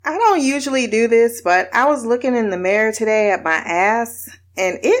I don't usually do this, but I was looking in the mirror today at my ass,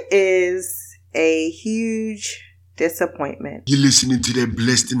 and it is a huge disappointment. You're listening to that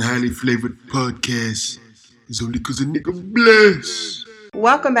blessed and highly flavored podcast. It's only because a nigga blessed.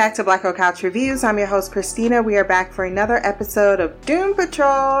 Welcome back to Black Girl Couch Reviews. I'm your host, Christina. We are back for another episode of Doom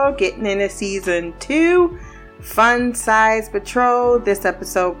Patrol, getting into season 2, Fun Size Patrol. This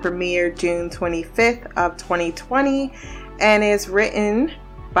episode premiered June 25th of 2020 and is written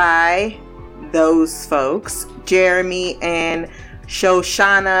by those folks, Jeremy and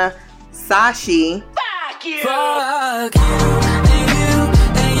Shoshana Sashi. Fuck you! Fuck you,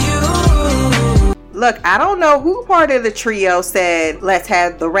 and you. Look, I don't know who part of the trio said, let's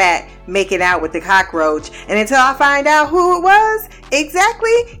have the rat make it out with the cockroach. And until I find out who it was,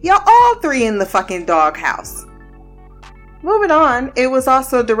 exactly, y'all all three in the fucking doghouse. Moving on, it was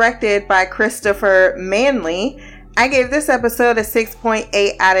also directed by Christopher Manley. I gave this episode a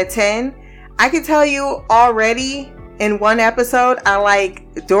 6.8 out of 10. I can tell you already in one episode, I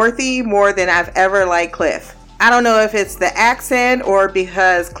like Dorothy more than I've ever liked Cliff. I don't know if it's the accent or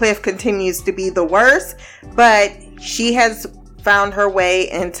because Cliff continues to be the worst, but she has found her way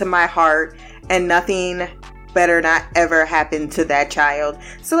into my heart and nothing better not ever happened to that child.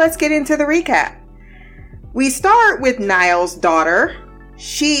 So let's get into the recap. We start with Niall's daughter.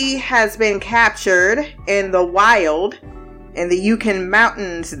 She has been captured in the wild, in the Yukon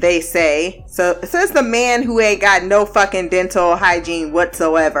Mountains, they say. So it says the man who ain't got no fucking dental hygiene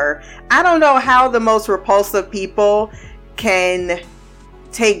whatsoever. I don't know how the most repulsive people can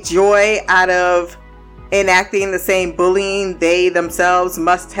take joy out of enacting the same bullying they themselves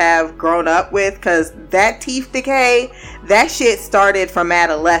must have grown up with, because that teeth decay, that shit started from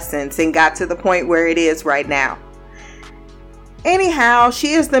adolescence and got to the point where it is right now. Anyhow,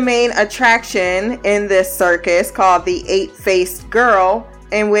 she is the main attraction in this circus called the Eight-Faced Girl,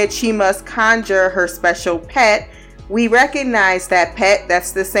 in which she must conjure her special pet. We recognize that pet.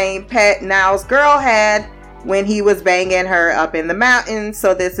 That's the same pet Niall's girl had when he was banging her up in the mountains.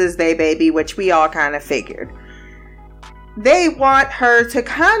 So this is their baby, which we all kind of figured. They want her to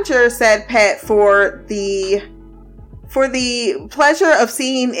conjure said pet for the pleasure of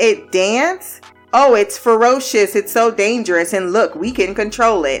seeing it dance. Oh, it's ferocious. It's so dangerous. And look, we can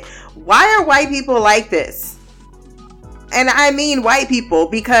control it. Why are white people like this? And I mean white people,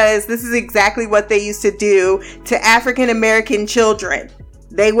 because this is exactly what they used to do to African American children.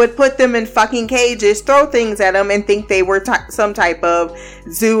 They would put them in fucking cages, throw things at them, and think they were some type of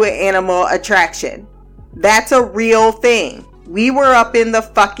zoo animal attraction. That's a real thing. We were up in the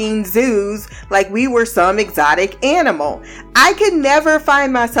fucking zoos like we were some exotic animal. I could never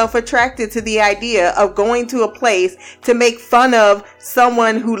find myself attracted to the idea of going to a place to make fun of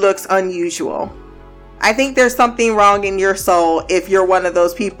someone who looks unusual. I think there's something wrong in your soul if you're one of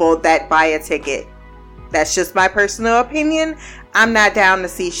those people that buy a ticket. That's just my personal opinion. I'm not down to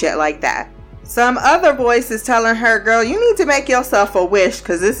see shit like that. Some other voice is telling her, girl, you need to make yourself a wish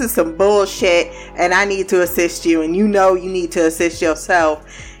because this is some bullshit and I need to assist you, and you know you need to assist yourself.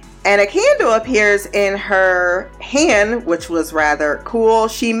 And a candle appears in her hand, which was rather cool.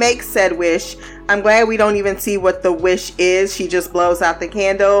 She makes said wish. I'm glad we don't even see what the wish is. She just blows out the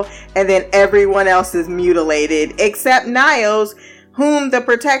candle and then everyone else is mutilated except Niles, whom the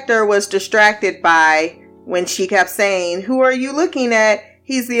protector was distracted by when she kept saying, who are you looking at?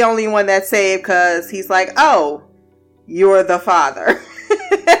 He's the only one that's saved because he's like, oh, you're the father.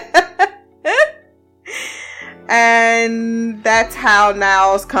 And that's how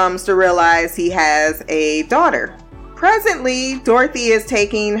Niles comes to realize he has a daughter. Presently, Dorothy is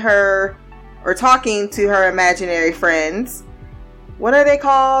talking to her imaginary friends. What are they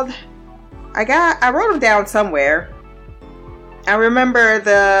called? I wrote them down somewhere. I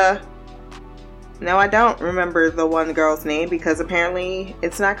don't remember the one girl's name because apparently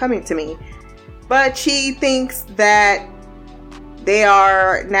it's not coming to me. But she thinks that they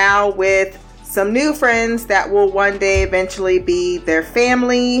are now with some new friends that will one day eventually be their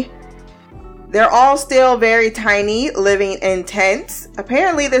family. They're all still very tiny, living in tents.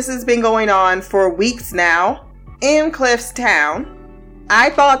 Apparently this has been going on for weeks now in Cliff's town. I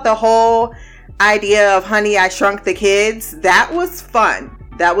thought the whole idea of Honey, I Shrunk the Kids, that was fun.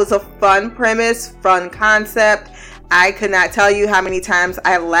 That was a fun premise, fun concept. I could not tell you how many times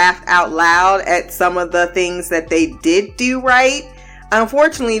I laughed out loud at some of the things that they did do right.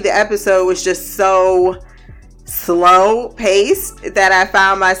 Unfortunately, the episode was just so slow paced that I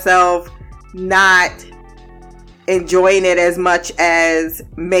found myself not enjoying it as much as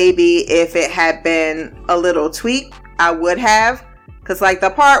maybe if it had been a little tweaked, I would have. Because like the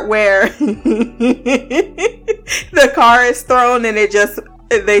part where the car is thrown and it just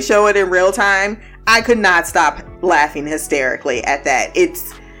they show it in real time, I could not stop laughing hysterically at that.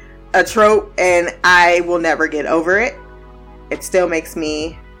 It's a trope and I will never get over it. It still makes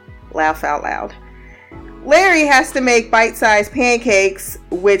me laugh out loud. Larry has to make bite-sized pancakes,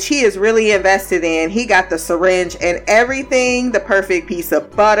 which he is really invested in. He got the syringe and everything, the perfect piece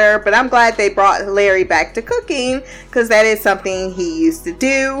of butter. But I'm glad they brought Larry back to cooking because that is something he used to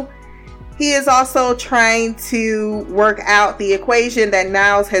do. He is also trying to work out the equation that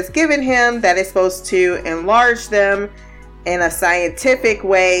Niles has given him that is supposed to enlarge them in a scientific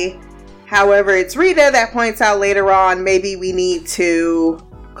way. However, it's Rita that points out later on, maybe we need to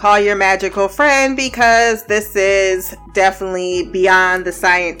call your magical friend because this is definitely beyond the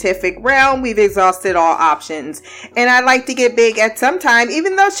scientific realm. We've exhausted all options. And I'd like to get Big at some time,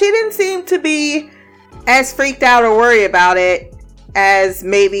 even though she didn't seem to be as freaked out or worried about it as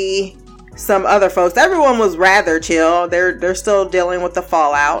maybe some other folks. Everyone was rather chill. They're still dealing with the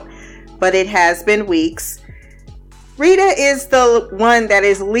fallout, but it has been weeks. Rita is the one that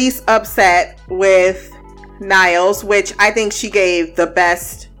is least upset with Niles, which I think she gave the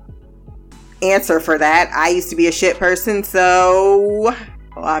best answer for that. I used to be a shit person, so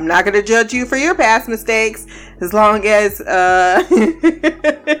I'm not going to judge you for your past mistakes as long as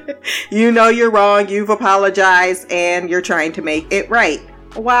you know you're wrong, you've apologized, and you're trying to make it right.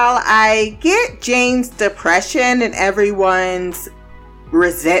 While I get Jane's depression and everyone's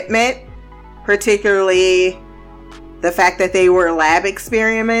resentment, particularly the fact that they were lab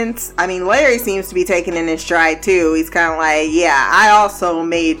experiments. I mean, Larry seems to be taking it in his stride too. He's kind of like, yeah, I also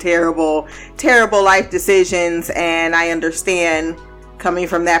made terrible life decisions, and I understand coming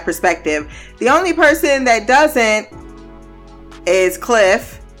from that perspective. The only person that doesn't is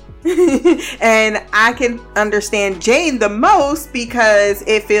Cliff. And I can understand Jane the most because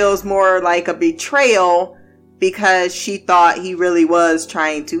it feels more like a betrayal because she thought he really was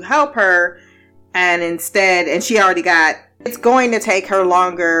trying to help her. And instead, and she already got, it's going to take her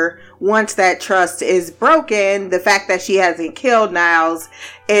longer once that trust is broken. The fact that she hasn't killed Niles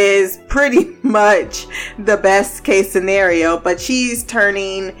is pretty much the best case scenario, but she's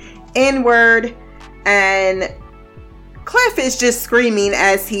turning inward, and Cliff is just screaming,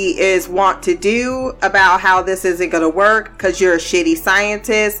 as he is wont to do, about how this isn't going to work because you're a shitty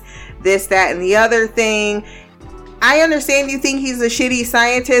scientist, this, that, and the other thing. I understand you think he's a shitty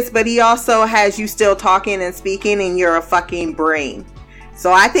scientist, but he also has you still talking and speaking and you're a fucking brain.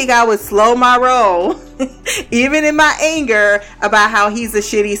 So I think I would slow my roll, even in my anger, about how he's a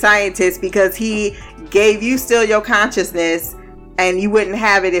shitty scientist because he gave you still your consciousness and you wouldn't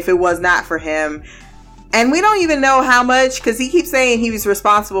have it if it was not for him. And we don't even know how much, because he keeps saying he was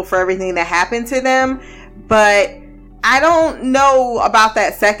responsible for everything that happened to them, but I don't know about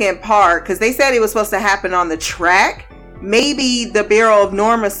that second part because they said it was supposed to happen on the track. Maybe the Bureau of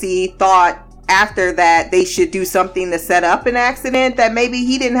Normancy thought after that they should do something to set up an accident that maybe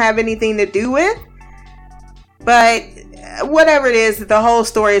he didn't have anything to do with. But whatever it is, the whole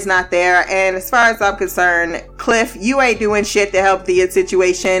story is not there. And as far as I'm concerned, Cliff, you ain't doing shit to help the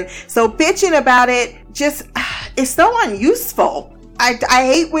situation. So bitching about it just is so unuseful. I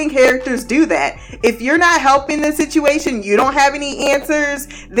hate when characters do that. If you're not helping the situation, you don't have any answers,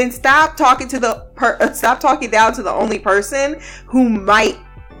 then stop talking to stop talking down to the only person who might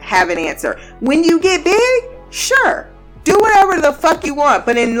have an answer. When you get big, sure, do whatever the fuck you want,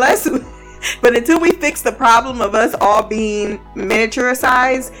 but until we fix the problem of us all being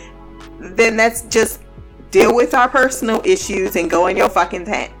miniaturized, then let's just deal with our personal issues and go in your fucking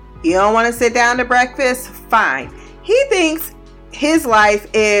tent. You don't want to sit down to breakfast? Fine. He thinks his life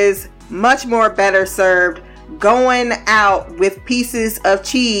is much more better served going out with pieces of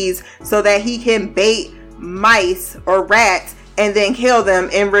cheese so that he can bait mice or rats and then kill them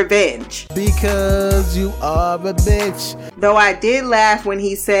in revenge. Because you are a bitch. Though I did laugh when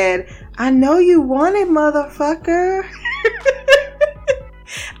he said, I know you want it, motherfucker.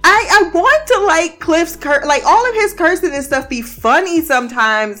 I want to like Cliff's like all of his cursing and stuff be funny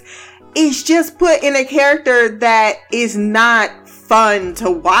sometimes. It's just put in a character that is not fun to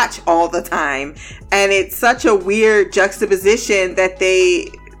watch all the time, and it's such a weird juxtaposition that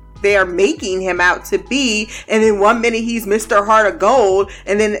they are making him out to be, and then 1 minute he's Mr. Heart of Gold,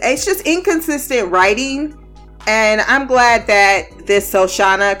 and then it's just inconsistent writing. And I'm glad that this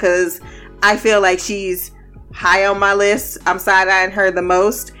Shoshana, because I feel like she's high on my list. I'm side-eyeing her the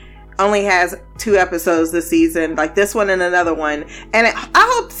most. Only has 2 episodes this season, like this one and another one, and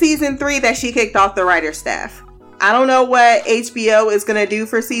I hope season 3 that she kicked off the writer staff. I don't know what HBO is going to do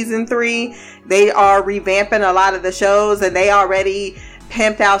for season 3. They are revamping a lot of the shows, and they already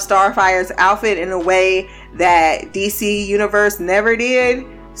pimped out Starfire's outfit in a way that DC Universe never did.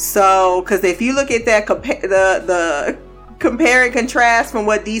 So, because if you look at that, the compare and contrast from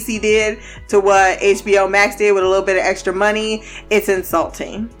what DC did to what HBO Max did with a little bit of extra money, it's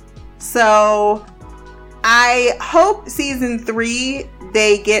insulting. So, I hope season 3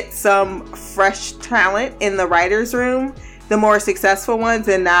 they get some fresh talent in the writer's room, the more successful ones,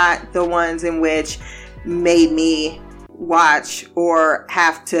 and not the ones in which made me watch or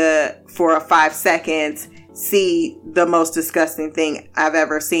have to, for 5 seconds, see the most disgusting thing I've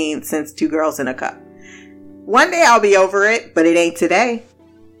ever seen since Two Girls in a Cup. One day I'll be over it, but it ain't today.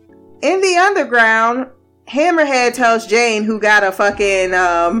 In the underground, Hammerhead tells Jane, who got a fucking,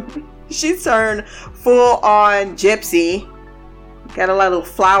 she's turned full on gypsy, got a little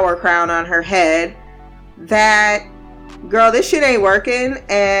flower crown on her head, that, girl, this shit ain't working,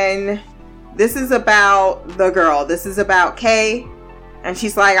 and this is about the girl. This is about Kay. And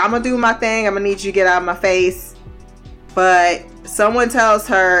she's like, I'm gonna do my thing. I'm gonna need you to get out of my face. But someone tells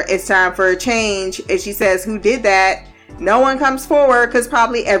her it's time for a change. And she says, who did that? No one comes forward because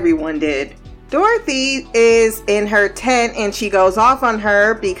probably everyone did. Dorothy is in her tent and she goes off on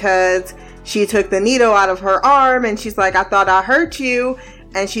her because she took the needle out of her arm. And she's like, I thought I hurt you.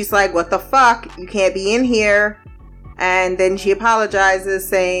 And she's like, what the fuck? You can't be in here. And then she apologizes,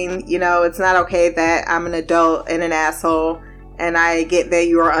 saying, you know, it's not okay that I'm an adult and an asshole. And I get that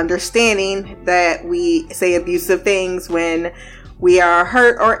you are understanding that we say abusive things when we are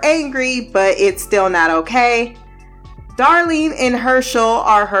hurt or angry, but it's still not okay. Darlene and Herschel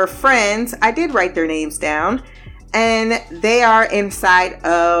are her friends. I did write their names down. And they are inside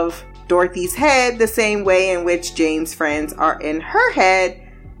of Dorothy's head the same way in which Jane's friends are in her head.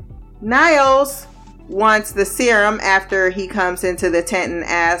 Niles wants the serum after he comes into the tent and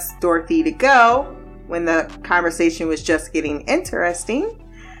asks Dorothy to go, when the conversation was just getting interesting.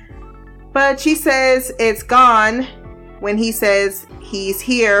 But she says it's gone when he says he's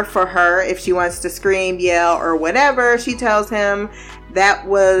here for her if she wants to scream, yell, or whatever. She tells him, that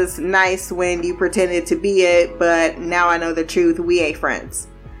was nice when you pretended to be it, but now I know the truth, we ain't friends.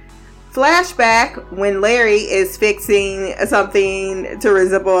 Flashback, when Larry is fixing something to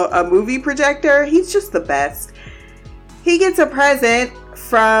resemble a movie projector. He's just the best. He gets a present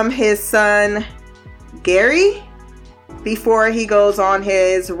from his son Gary before he goes on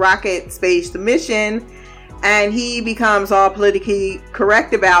his rocket space mission, and he becomes all politically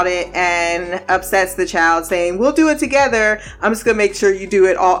correct about it and upsets the child, saying, we'll do it together. I'm just gonna make sure you do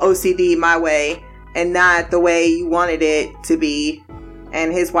it all OCD my way and not the way you wanted it to be.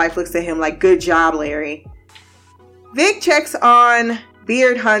 And his wife looks at him like, good job, Larry. Vic checks on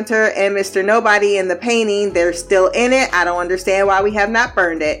Beard Hunter and Mr. Nobody in the painting. They're still in it. I don't understand why we have not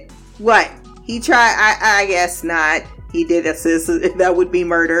burned it. What? He tried? I guess not. He did assist. That would be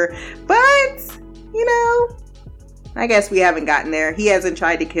murder. But, you know, I guess we haven't gotten there. He hasn't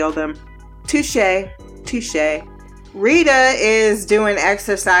tried to kill them. Touche. Touche. Rita is doing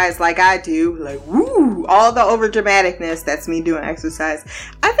exercise like I do. Like, woo! All the overdramaticness. That's me doing exercise.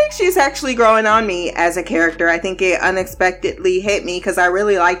 I think she's actually growing on me as a character. I think it unexpectedly hit me because I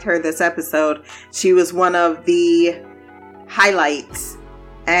really liked her this episode. She was one of the highlights.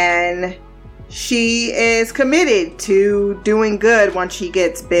 And she is committed to doing good once she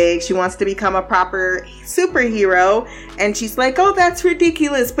gets big. She wants to become a proper superhero. And she's like, oh, that's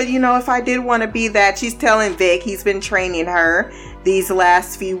ridiculous. But, you know, if I did want to be that, she's telling Vic, he's been training her these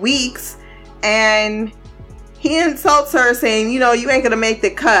last few weeks. And he insults her saying, you know, you ain't going to make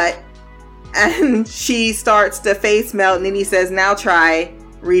the cut. And she starts to face melt. And then he says, now try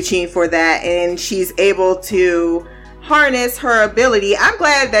reaching for that. And she's able to harness her ability. I'm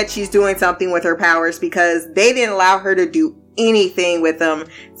glad that she's doing something with her powers because they didn't allow her to do anything with them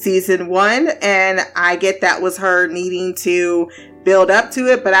season 1, and I get that was her needing to build up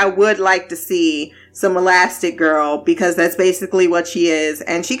to it, but I would like to see some Elastic Girl because that's basically what she is,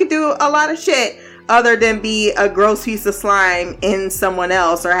 and she could do a lot of shit other than be a gross piece of slime in someone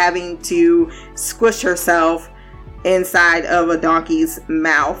else or having to squish herself inside of a donkey's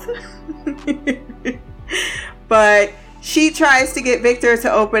mouth. But she tries to get Victor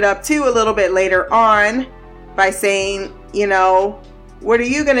to open up too a little bit later on by saying, you know, what are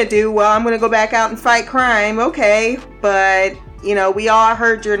you going to do? Well, I'm going to go back out and fight crime. Okay, but, you know, we all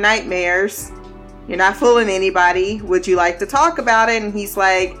heard your nightmares. You're not fooling anybody. Would you like to talk about it? And he's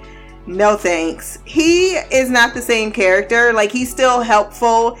like, no thanks. He is not the same character. Like, he's still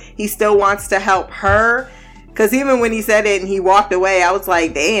helpful. He still wants to help her. Because even when he said it and he walked away, I was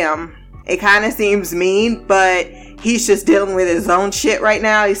like, damn. It kind of seems mean, but he's just dealing with his own shit right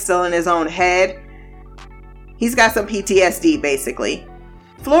now. He's still in his own head. He's got some PTSD, basically.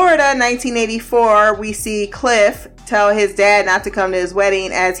 Florida, 1984, we see Cliff tell his dad not to come to his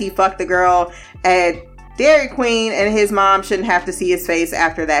wedding as he fucked the girl at Dairy Queen, and his mom shouldn't have to see his face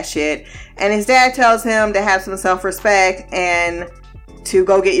after that shit. And his dad tells him to have some self-respect and to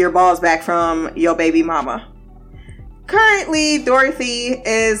go get your balls back from your baby mama. Currently, Dorothy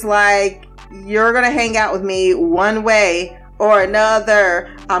is like, you're gonna hang out with me one way or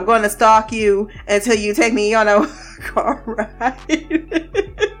another. I'm gonna stalk you until you take me on a car ride.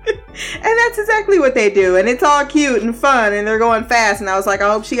 And that's exactly what they do. And it's all cute and fun and they're going fast. And I was like,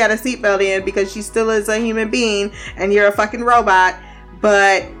 I hope she got a seatbelt in because she still is a human being and you're a fucking robot.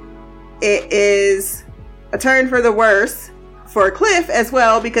 But it is a turn for the worse for Cliff as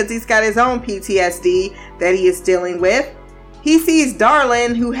well because he's got his own PTSD that he is dealing with. He sees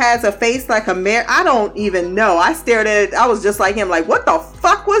Darlin, who has a face like a mare. I don't even know. I stared at it. I was just like him, like, what the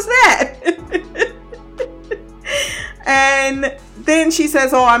fuck was that? And then she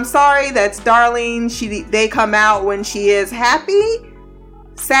says, oh, I'm sorry. That's Darlene. They come out when she is happy,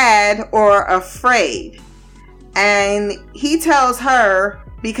 sad, or afraid. And he tells her,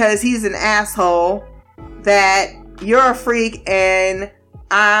 because he's an asshole, that you're a freak and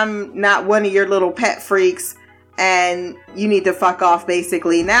I'm not one of your little pet freaks. And you need to fuck off,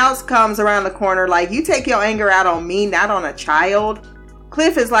 basically. Now it comes around the corner like, you take your anger out on me, not on a child.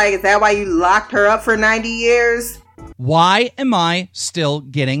 Cliff is like, is that why you locked her up for 90 years? Why am I still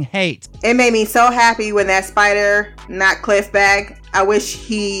getting hate? It made me so happy when that spider knocked Cliff back. I wish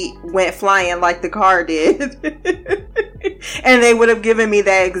he went flying like the car did. And they would have given me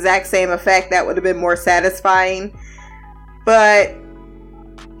that exact same effect. That would have been more satisfying. But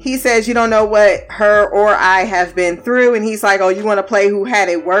he says, you don't know what her or I have been through. And he's like, oh, you want to play who had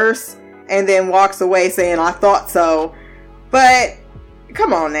it worse? And then walks away saying, I thought so. But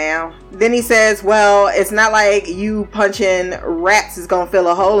come on now. Then he says, well, it's not like you punching rats is going to fill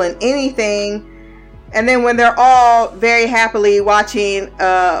a hole in anything. And then when they're all very happily watching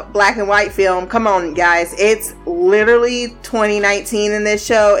a black and white film, come on, guys. It's literally 2019 in this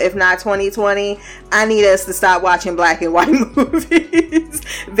show, if not 2020. I need us to stop watching black and white movies.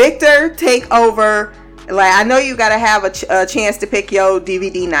 Victor, take over. Like, I know you got to have a chance to pick your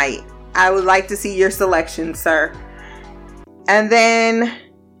DVD night. I would like to see your selection, sir. And then,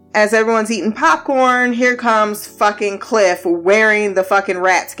 as everyone's eating popcorn, here comes fucking Cliff wearing the fucking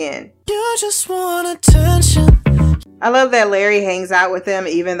rat skin. You just want attention. I love that Larry hangs out with them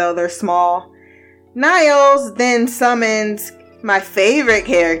even though they're small. Niles then summons my favorite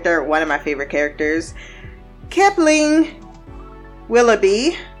character, one of my favorite characters, Kipling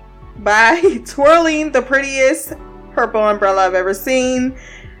Willoughby, by twirling the prettiest purple umbrella I've ever seen,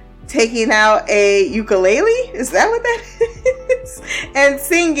 taking out a ukulele, is that what that is? And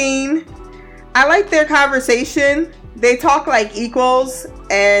singing. I like their conversation. They talk like equals,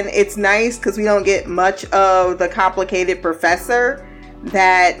 and it's nice because we don't get much of the complicated professor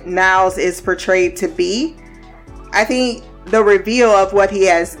that Niles is portrayed to be. I think the reveal of what he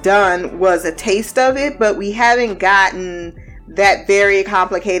has done was a taste of it, but we haven't gotten that very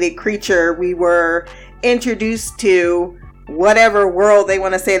complicated creature we were introduced to. Whatever world they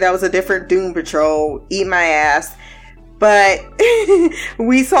want to say, that was a different Doom Patrol. Eat my ass. But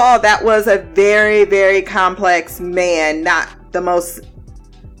we saw that was a very, very complex man. Not the most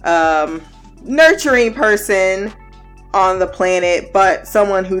nurturing person on the planet, but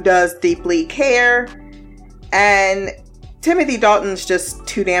someone who does deeply care. And Timothy Dalton's just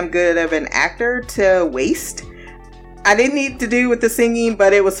too damn good of an actor to waste. I didn't need to do with the singing,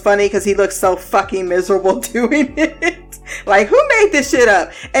 but it was funny because he looks so fucking miserable doing it. Like, who made this shit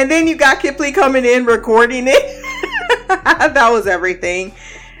up? And then you got Kipling coming in recording it. That was everything.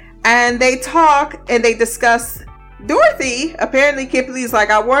 And they talk and they discuss Dorothy. Apparently Kipling's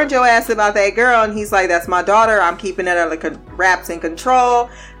like, I warned your ass about that girl. And he's like, that's my daughter. I'm keeping it under wraps and control.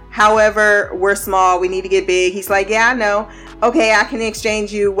 However, we're small. We need to get big. He's like, yeah, I know. Okay, I can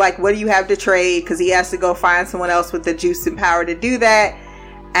exchange you. Like, what do you have to trade? Because he has to go find someone else with the juice and power to do that.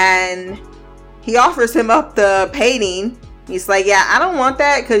 And he offers him up the painting. He's like, yeah, I don't want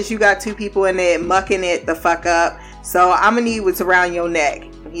that because you got two people in it mucking it the fuck up. So I'm going to need what's around your neck.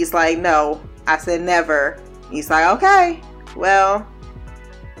 He's like, no. I said never. He's like, okay, well,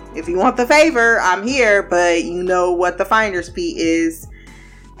 if you want the favor, I'm here. But you know what the finder's fee is.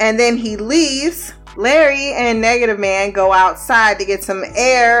 And then he leaves. Larry and Negative Man go outside to get some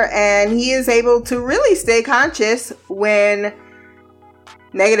air, and he is able to really stay conscious when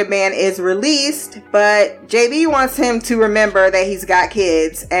Negative Man is released. But JB wants him to remember that he's got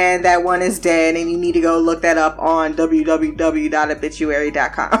kids and that one is dead, and you need to go look that up on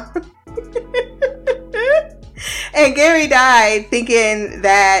www.obituary.com. And Gary died thinking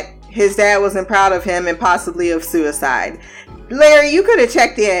that his dad wasn't proud of him and possibly of suicide. Larry, you could have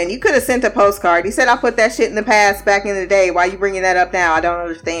checked in. You could have sent a postcard. He said, I put that shit in the past back in the day. Why are you bringing that up now? I don't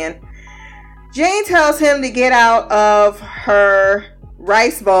understand. Jane tells him to get out of her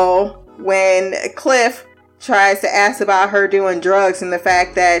rice bowl when Cliff tries to ask about her doing drugs and the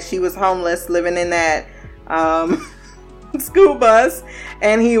fact that she was homeless living in that school bus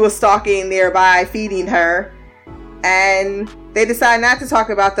and he was stalking nearby feeding her. And they decide not to talk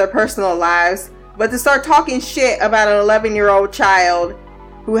about their personal lives, but to start talking shit about an 11-year-old child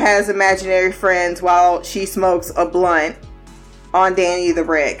who has imaginary friends while she smokes a blunt on Danny the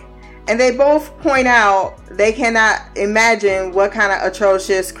Brick. And they both point out they cannot imagine what kind of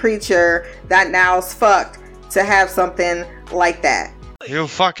atrocious creature that Niles fucked to have something like that. You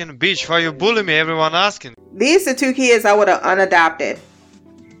fucking bitch, why you bully me? Everyone asking. These are two kids I would have unadopted.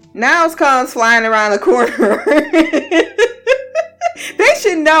 Niles comes flying around the corner. They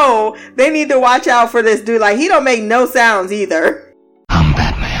should know they need to watch out for this dude. Like, he don't make no sounds either. I'm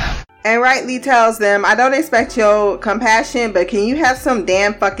Batman. And rightly tells them, I don't expect your compassion, but can you have some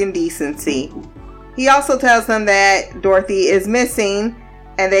damn fucking decency? He also tells them that Dorothy is missing,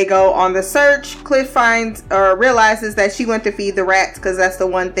 and they go on the search. Cliff finds or realizes that she went to feed the rats because that's the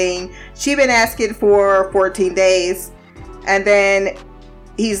one thing she'd been asking for 14 days. And then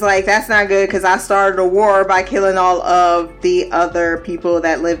he's like, that's not good because I started a war by killing all of the other people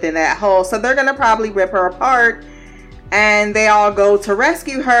that lived in that hole. So they're going to probably rip her apart. And they all go to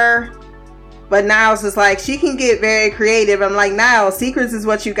rescue her. But Niles is like, she can get very creative. I'm like, Niles, secrets is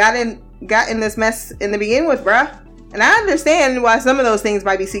what you got in this mess in the beginning with, bruh. And I understand why some of those things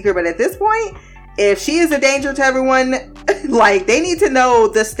might be secret. But at this point, if she is a danger to everyone, like, they need to know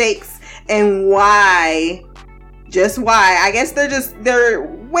the stakes and why. Just why. I guess they're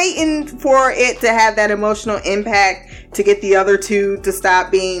waiting for it to have that emotional impact to get the other two to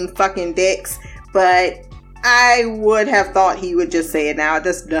stop being fucking dicks. But I would have thought he would just say it now. It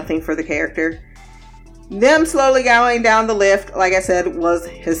does nothing for the character. Them slowly going down the lift, like I said, was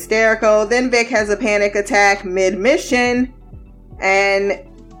hysterical. Then Vic has a panic attack mid-mission. And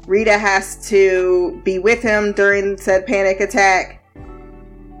Rita has to be with him during said panic attack.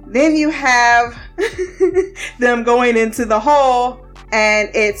 Then you have them going into the hole, and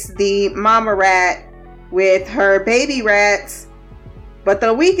it's the mama rat with her baby rats. But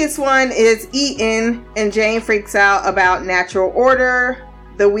the weakest one is eaten, and Jane freaks out about natural order.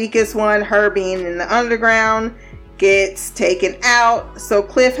 The weakest one, her being in the underground, gets taken out. So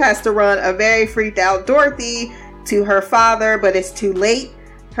Cliff has to run a very freaked out Dorothy to her father, but it's too late.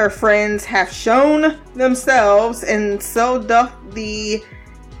 Her friends have shown themselves, and so doth the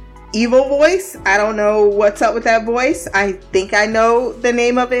evil voice. I don't know what's up with that voice. I think I know the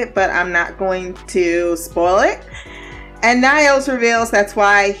name of it, but I'm not going to spoil it. And Niles reveals that's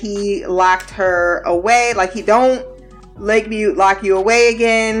why he locked her away. Like, he don't lock you away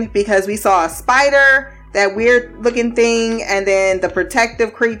again, because we saw a spider, that weird looking thing, and then the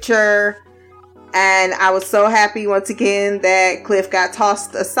protective creature. And I was so happy once again that Cliff got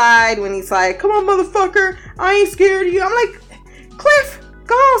tossed aside when he's like, come on, motherfucker, I ain't scared of you. I'm like, Cliff,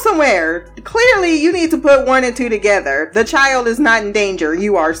 go on somewhere. Clearly, you need to put 1 and 2 together. The child is not in danger.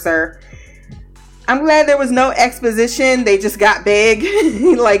 You are, sir. I'm glad there was no exposition. They just got big.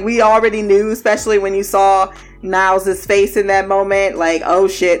 Like, we already knew, especially when you saw Niles' face in that moment. Like, oh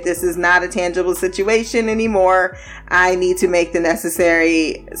shit, this is not a tangible situation anymore. I need to make the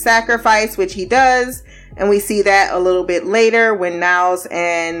necessary sacrifice, which he does. And we see that a little bit later when Niles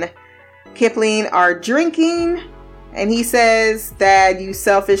and Kipling are drinking. And he says that, you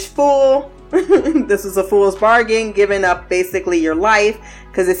selfish fool. This is a fool's bargain, giving up basically your life.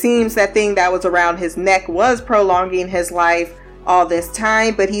 Because it seems that thing that was around his neck was prolonging his life all this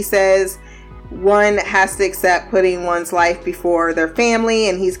time. But he says one has to accept putting one's life before their family.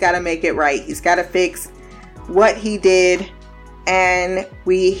 And he's got to make it right. He's got to fix what he did. And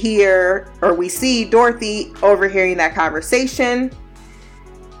we see Dorothy overhearing that conversation.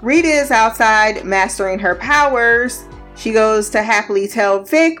 Rita is outside mastering her powers. She goes to happily tell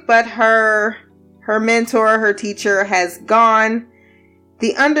Vic, but her mentor, her teacher, has gone.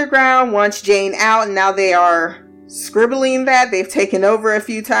 The underground wants Jane out, and now they are scribbling that. They've taken over a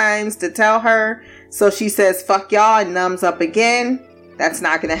few times to tell her. So she says, fuck y'all, and numbs up again. That's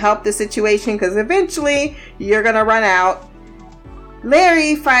not going to help the situation, because eventually you're going to run out.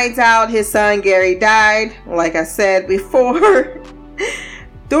 Larry finds out his son Gary died, like I said before.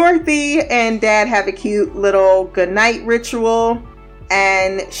 Dorothy and Dad have a cute little goodnight ritual,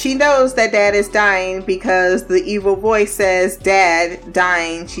 And she knows that Dad is dying because the evil voice says, Dad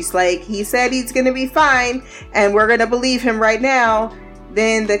dying. She's like, he said he's going to be fine and we're going to believe him right now.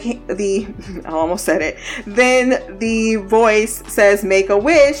 Then I almost said it. Then the voice says, make a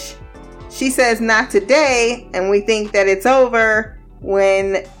wish. She says, not today. And we think that it's over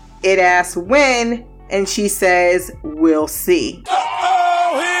when it asks when. And she says, we'll see.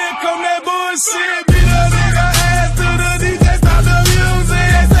 Oh, here come that bullshit. Beat a nigga ass to the DJ, stop the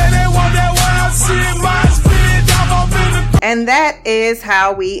music. They say they want that wild shit. My spit, I'm up in the... And that is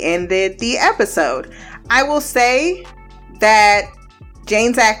how we ended the episode. I will say that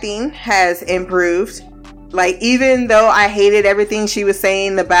Jane's acting has improved. Like, even though I hated everything she was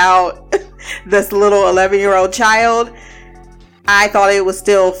saying about this little 11-year-old child, I thought it was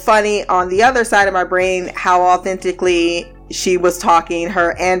still funny on the other side of my brain how authentically she was talking,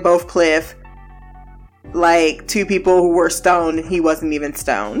 her and both Cliff, like two people who were stoned and he wasn't even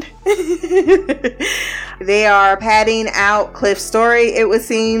stoned. They are padding out Cliff's story, it would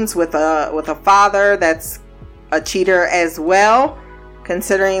seems, with a father that's a cheater as well.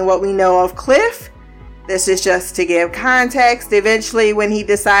 Considering what we know of Cliff, this is just to give context. Eventually, when he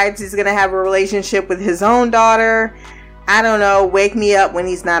decides he's going to have a relationship with his own daughter, I don't know, wake me up when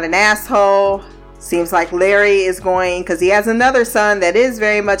he's not an asshole. Seems like Larry is going, because he has another son that is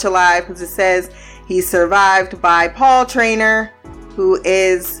very much alive, because it says he's survived by Paul Traynor, who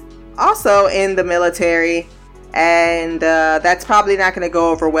is also in the military. And that's probably not going to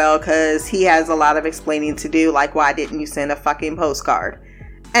go over well because he has a lot of explaining to do, like, why didn't you send a fucking postcard?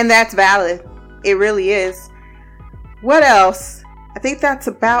 And that's valid. It really is. What else? I think that's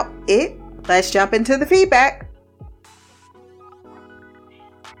about it. Let's jump into the feedback.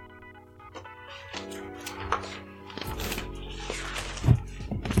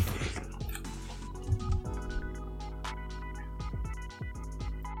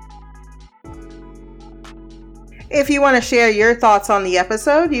 If you want to share your thoughts on the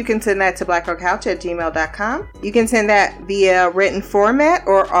episode, you can send that to blackgirlcouch@gmail.com. You can send that via written format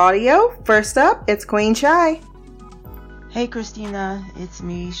or audio. First up, it's Queen Shy. Hey Christina, it's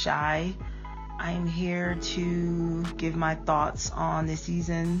me, Shy. I'm here to give my thoughts on the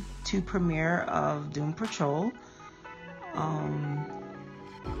season 2 premiere of Doom Patrol.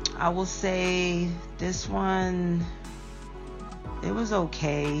 I will say this one, it was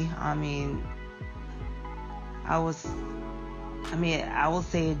okay. I will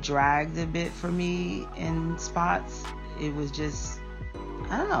say it dragged a bit for me in spots. It was just,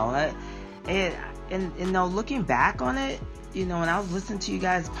 I don't know. Looking back on it, when I was listening to you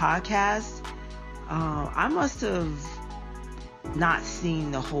guys' podcast, I must have not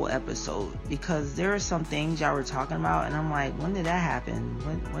seen the whole episode because there are some things y'all were talking about, and I'm like, when did that happen?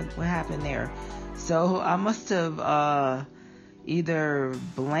 What happened there? So I must have either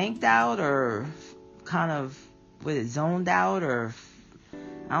blanked out or kind of zoned out, or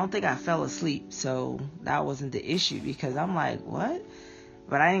I don't think I fell asleep, so that wasn't the issue because I'm like, what?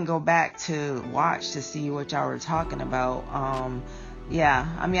 But I didn't go back to watch to see what y'all were talking about. I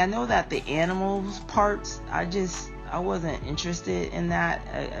know that the animals parts, I wasn't interested in that,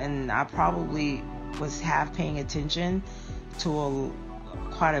 and I probably was half paying attention to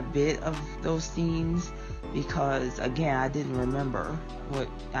quite a bit of those scenes because, again, I didn't remember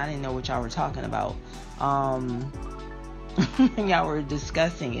I didn't know what y'all were talking about. Y'all were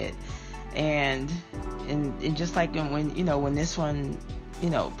discussing it, and just like when this one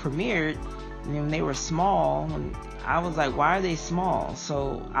premiered, and when they were small, and I was like, why are they small?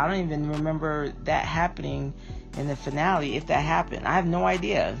 So I don't even remember that happening in the finale, if that happened. I have no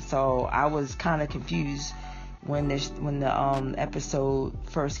idea. So I was kind of confused when the episode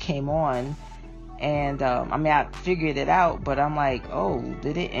first came on. And I figured it out, but I'm like, oh,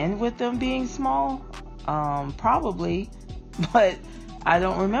 did it end with them being small? Probably, but I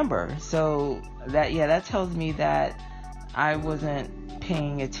don't remember. So that tells me that I wasn't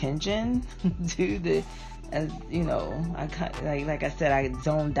paying attention to like I said, I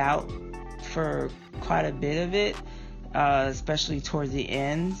zoned out for quite a bit of it, especially towards the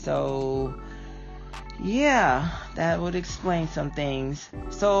end. So yeah, that would explain some things.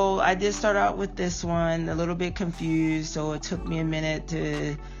 So I did start out with this one a little bit confused, so it took me a minute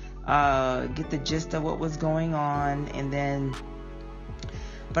to get the gist of what was going on,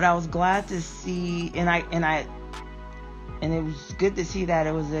 but I was glad to see, and it was good to see that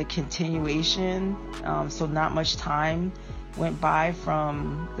it was a continuation. So not much time went by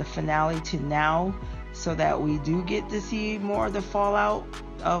from the finale to now, so that we do get to see more of the fallout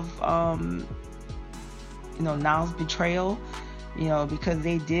of Niles' betrayal, because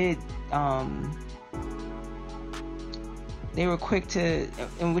they did they were quick to,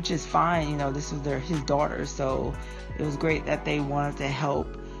 and which is fine, you know, this was his daughter, so it was great that they wanted to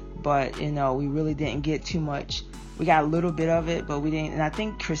help. But, you know, we really didn't get too much. We got a little bit of it, but we didn't. And I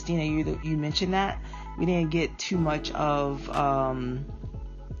think, Christina, you mentioned that we didn't get too much of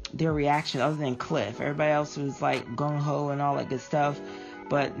their reaction other than Cliff. Everybody else was like gung-ho and all that good stuff.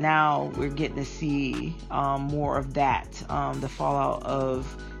 But now we're getting to see more of that, the fallout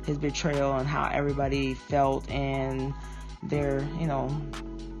of his betrayal and how everybody felt, and their, you know,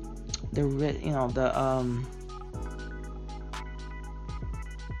 the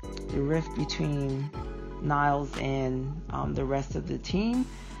rift between Niles and the rest of the team.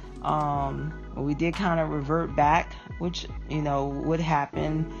 We did kind of revert back, which, you know, would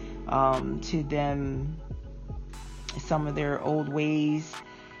happen to them, some of their old ways.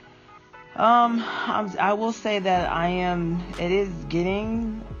 I will say that it is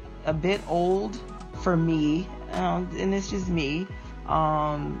getting a bit old for me, and it's just me.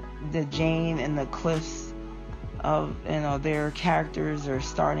 The Jane and the Cliffs of, you know, their characters are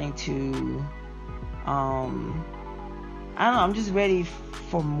starting to, I don't know, I'm just ready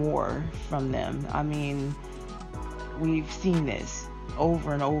for more from them. I mean, we've seen this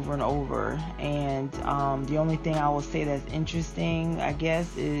over and over and over, and the only thing I will say that's interesting, I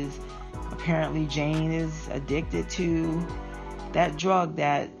guess, is apparently Jane is addicted to that drug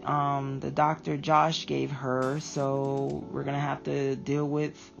that the Dr. Josh gave her, so we're gonna have to deal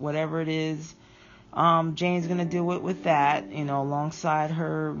with whatever it is. Jane's gonna deal with that, you know, alongside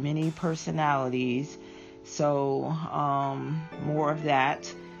her many personalities. So more of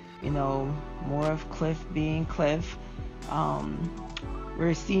that, you know, more of Cliff being Cliff.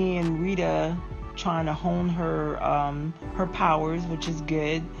 We're seeing Rita trying to hone her powers, which is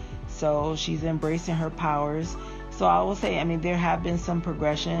good. So she's embracing her powers. So I will say, I mean, there have been some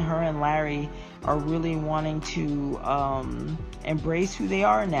progression. Her and Larry are really wanting to embrace who they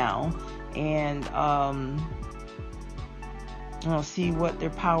are now, and you know, see what their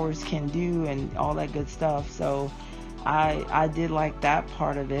powers can do and all that good stuff. So I did like that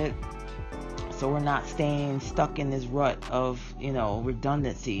part of it. So we're not staying stuck in this rut of, you know,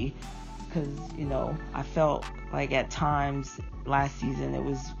 redundancy, because, you know, I felt like at times last season it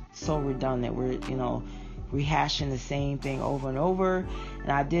was so redundant. We're, you know, rehashing the same thing over and over,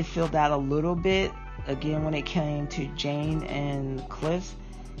 and I did feel that a little bit again when it came to Jane and Cliff's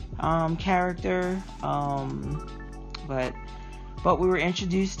character, but we were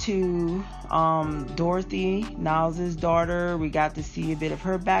introduced to Dorothy, Niles' daughter. We got to see a bit of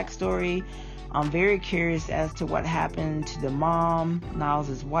her backstory. I'm very curious as to what happened to the mom,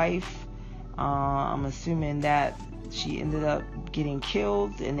 Niles' wife. I'm assuming that she ended up getting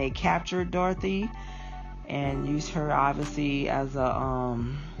killed and they captured Dorothy and used her obviously as a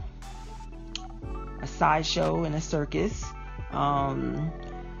sideshow in a circus.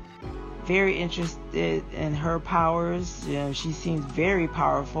 Very interested in her powers. You know, she seems very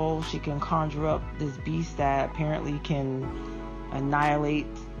powerful. She can conjure up this beast that apparently can annihilate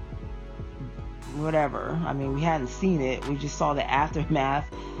whatever. I mean, we hadn't seen it. We just saw the aftermath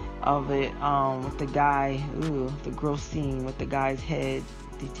of it with the guy, the gross scene with the guy's head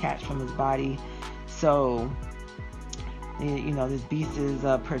detached from his body. So, you know, this beast is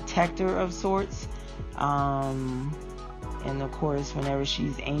a protector of sorts. And of course, whenever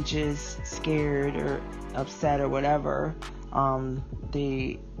she's anxious, scared, or upset or whatever, her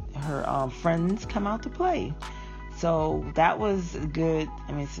friends come out to play. So that was good.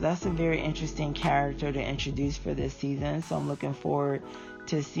 I mean, so that's a very interesting character to introduce for this season. So I'm looking forward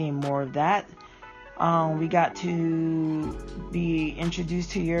to seeing more of that. We got to be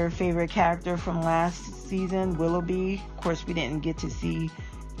introduced to your favorite character from last season, Willoughby. Of course, we didn't get to see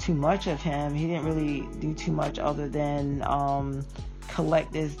too much of him. He didn't really do too much other than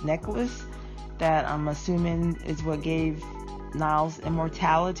collect this necklace that I'm assuming is what gave Niles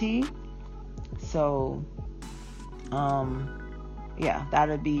immortality. So yeah,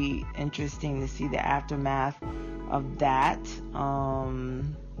 that'll be interesting to see the aftermath of that.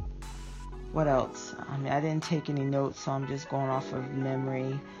 What else? I mean, I didn't take any notes, so I'm just going off of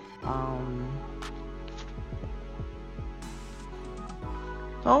memory.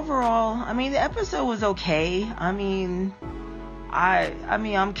 Overall, I mean, the episode was okay. I mean,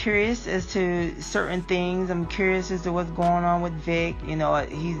 I'm curious as to certain things. I'm curious as to what's going on with Vic. You know,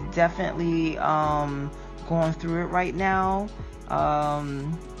 he's definitely going through it right now.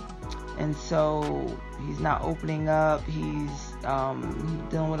 And so he's not opening up. He's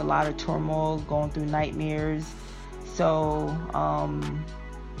dealing with a lot of turmoil, going through nightmares. So,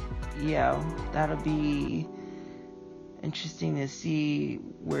 yeah, that'll be interesting to see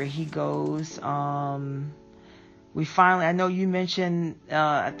where he goes. we finally, I know you mentioned,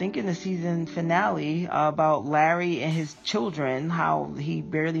 I think in the season finale, about Larry and his children, how he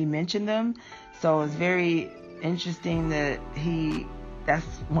barely mentioned them. So it's very interesting that that's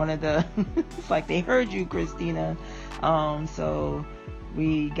one of the, it's like they heard you, Christina. So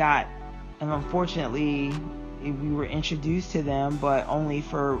we got, and unfortunately, we were introduced to them, but only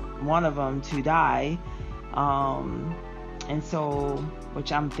for one of them to die. And so,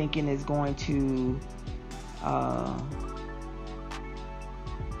 which I'm thinking is going to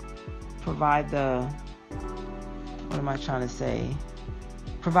provide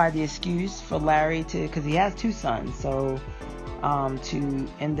provide the excuse for Larry to, because he has two sons, so to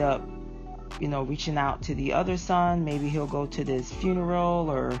end up, reaching out to the other son. Maybe he'll go to this funeral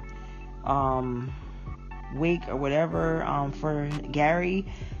or wake or whatever for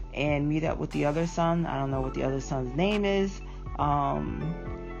Gary and meet up with the other son. I don't know what the other son's name is,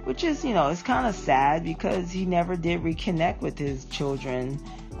 which is, it's kind of sad because he never did reconnect with his children.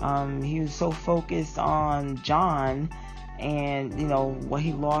 He was so focused on John and, what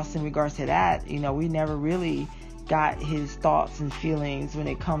he lost in regards to that. We never really got his thoughts and feelings when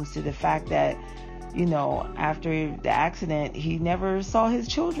it comes to the fact that, after the accident, he never saw his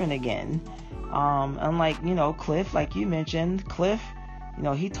children again. Unlike, Cliff, like you mentioned, Cliff,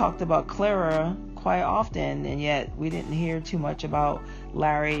 he talked about Clara quite often, and yet we didn't hear too much about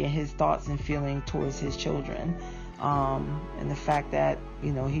Larry and his thoughts and feelings towards his children. And the fact that,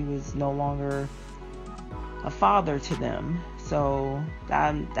 he was no longer a father to them. So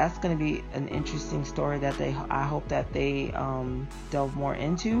that's going to be an interesting story that I hope that they delve more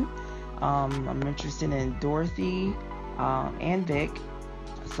into. I'm interested in Dorothy and Vic.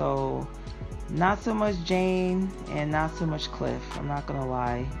 So not so much Jane and not so much Cliff, I'm not gonna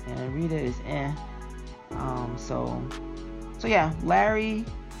lie. And Rita is so yeah, Larry,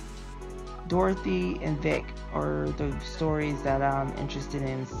 Dorothy, and Vic are the stories that I'm interested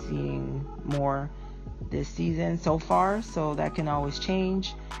in seeing more this season so far. So that can always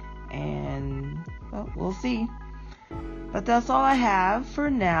change, and we'll see. But that's all I have for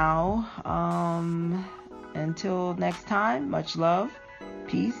now. Until next time, much love,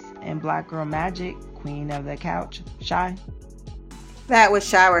 peace, and Black Girl Magic, Queen of the Couch, Shy. That was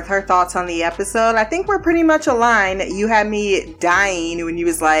Shy with her thoughts on the episode. I think we're pretty much aligned. You had me dying when you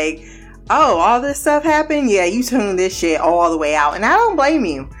was like, oh, all this stuff happened? Yeah, you tuned this shit all the way out. And I don't blame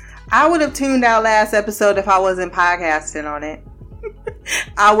you. I would have tuned out last episode if I wasn't podcasting on it.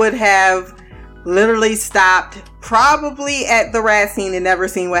 I would have literally stopped probably at the rat scene and never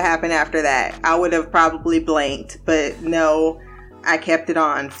seen what happened after that. I would have probably blanked. But no, I kept it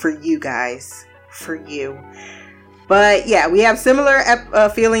on for you guys. For you. But yeah, we have similar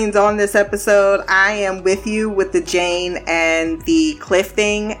feelings on this episode. I am with you with the Jane and the Cliff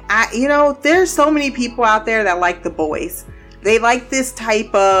thing. There's so many people out there that like The Boys. They like this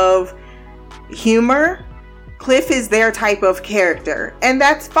type of humor. Cliff is their type of character, and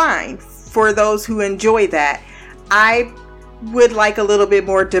that's fine for those who enjoy that. I would like a little bit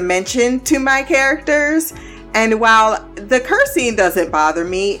more dimension to my characters. And while the cursing doesn't bother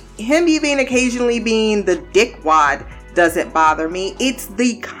me, him even occasionally being the dickwad doesn't bother me. It's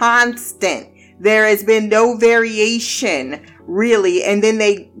the constant. There has been no variation, really. And then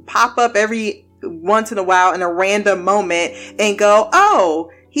they pop up every once in a while in a random moment and go, oh,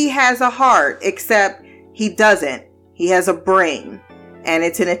 he has a heart, except he doesn't. He has a brain. And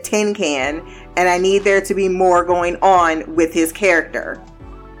it's in a tin can. And I need there to be more going on with his character.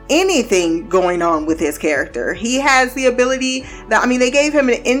 Anything going on with his character. He has the ability that, they gave him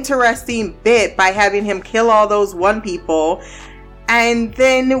an interesting bit by having him kill all those one people, and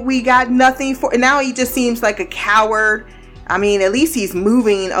then we got nothing for, now he just seems like a coward. At least he's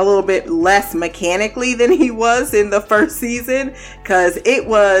moving a little bit less mechanically than he was in the first season, because it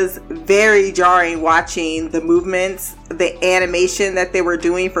was very jarring watching the movements, the animation that they were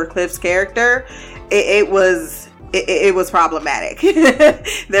doing for Cliff's character. It was problematic.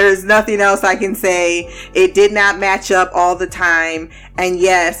 There's nothing else I can say. It did not match up all the time. And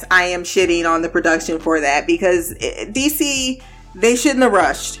yes, I am shitting on the production for that, because DC, they shouldn't have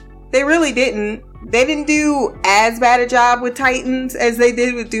rushed. They really didn't. They didn't do as bad a job with Titans as they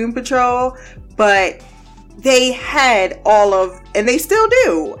did with Doom Patrol, but they had and they still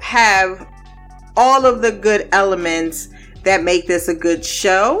do have all of the good elements that make this a good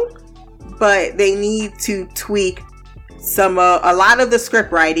show. But they need to tweak a lot of the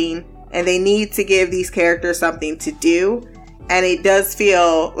script writing, and they need to give these characters something to do. And it does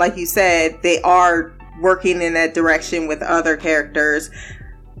feel, like you said, they are working in that direction with other characters.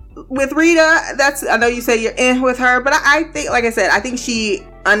 With Rita, I know you said you're in with her, but I think, like I said, I think she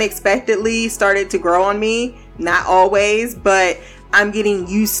unexpectedly started to grow on me Not always, but I'm getting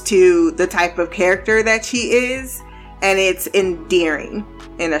used to the type of character that she is, and it's endearing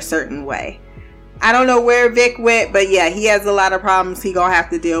in a certain way. I don't know where Vic went, but yeah, he has a lot of problems he gonna have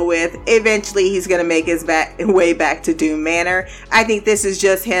to deal with. Eventually, he's gonna make his way back to Doom Manor. I think this is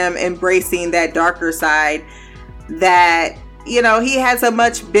just him embracing that darker side that, you know, he has a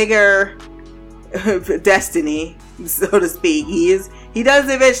much bigger destiny, so to speak. He does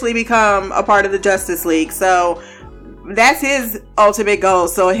eventually become a part of the Justice League, so that's his ultimate goal.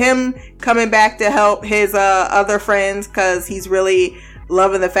 So him coming back to help his other friends, because he's really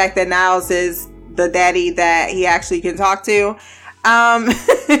loving the fact that Niles is the daddy that he actually can talk to,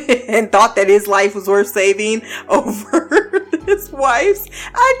 and thought that his life was worth saving over his wife's.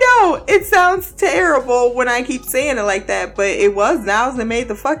 I know it sounds terrible when I keep saying it like that, but it was Niles that made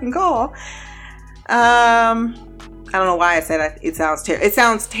the fucking call. I don't know why I said it sounds terrible. It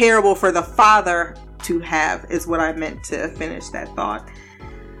sounds terrible for the father to have, is what I meant to finish that thought.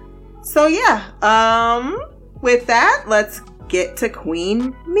 So yeah, with that, let's get to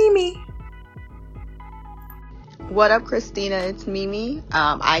Queen Mimi. What up, Christina? It's Mimi.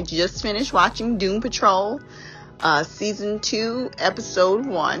 I just finished watching Doom Patrol, season 2, episode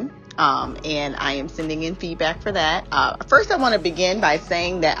 1, and I am sending in feedback for that. First, I want to begin by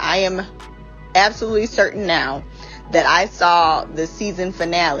saying that I am absolutely certain now that I saw the season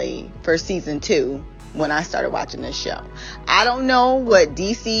finale for season 2 when I started watching this show. I don't know what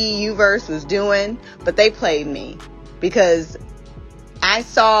DC Uverse was doing, but they played me, because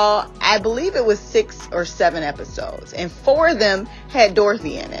I believe it was 6 or 7 episodes, and 4 of them had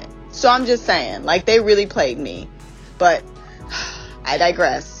Dorothy in it. So I'm just saying, like, they really played me. But I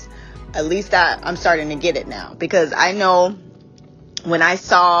digress. At least I'm starting to get it now, because I know when I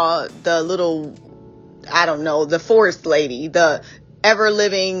saw the little, I don't know, the forest lady, the forever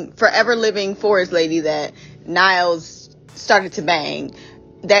living forest lady that Niles started to bang,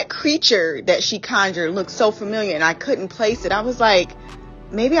 that creature that she conjured looked so familiar, and I couldn't place it. I was like,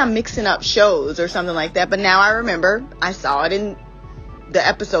 maybe I'm mixing up shows or something like that. But now I remember I saw it in the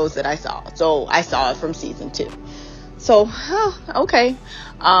episodes that I saw. So I saw it from season 2. So, okay.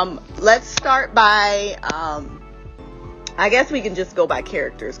 Let's start by, I guess we can just go by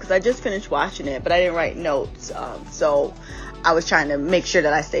characters, because I just finished watching it, but I didn't write notes. So I was trying to make sure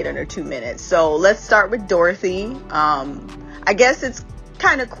that I stayed under 2 minutes. So let's start with Dorothy. I guess it's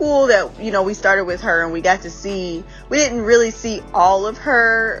kind of cool that, you know, we started with her and we didn't really see all of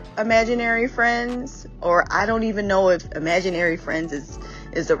her imaginary friends, or I don't even know if imaginary friends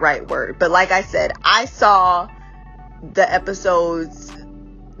is the right word. But like I said, I saw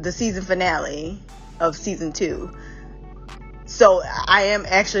the season finale of season 2. So I am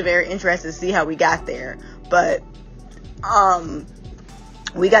actually very interested to see how we got there. But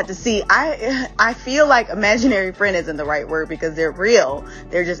we got to see, I feel like imaginary friend isn't the right word, because they're real.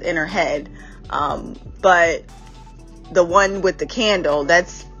 They're just in her head. But the one with the candle,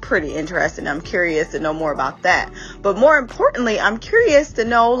 that's pretty interesting. I'm curious to know more about that. But more importantly, I'm curious to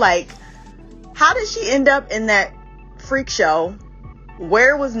know, like, how did she end up in that freak show?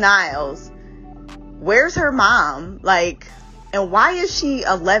 Where was Niles? Where's her mom? Like, and why is she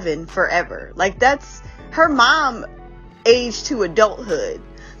 11 forever? Like, that's her mom age to adulthood.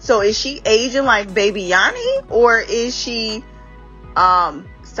 So is she aging like Baby Yanni, or is she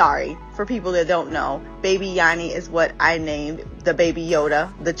sorry for people that don't know, Baby Yanni is what I named the Baby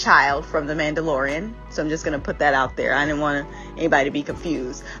Yoda, the child from The Mandalorian. So I'm just gonna put that out there. I didn't want anybody to be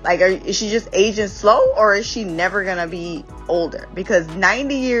confused. Like, is she just aging slow, or is she never gonna be older? Because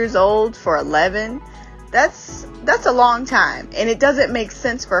 90 years old for 11, that's a long time, and it doesn't make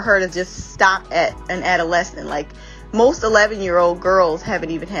sense for her to just stop at an adolescent. Like, most 11-year-old girls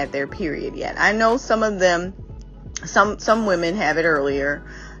haven't even had their period yet. I know some of them, some women have it earlier,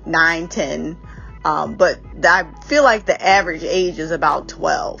 9, 10, but I feel like the average age is about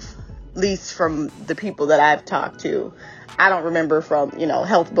 12, at least from the people that I've talked to. I don't remember from,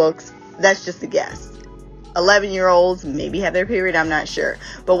 health books. That's just a guess. 11-year-olds maybe have their period, I'm not sure.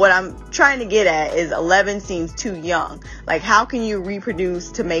 But what I'm trying to get at is 11 seems too young. Like, how can you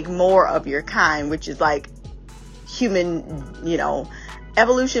reproduce to make more of your kind, which is like human,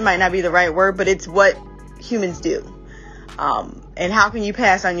 evolution might not be the right word, but it's what humans do. And how can you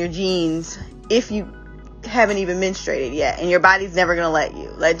pass on your genes if you haven't even menstruated yet and your body's never going to let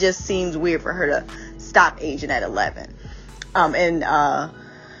you? That just seems weird for her to stop aging at 11.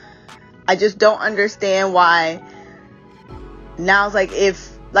 I just don't understand why now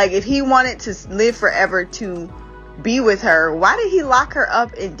it's like, if he wanted to live forever to be with her, why did he lock her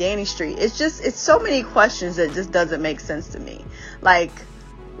up in Danny Street? It's so many questions that just doesn't make sense to me. Like,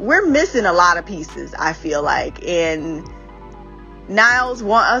 we're missing a lot of pieces, I feel like. And Niles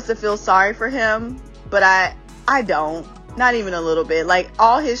want us to feel sorry for him, but I don't. Not even a little bit. Like,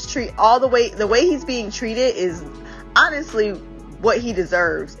 the way he's being treated is honestly what he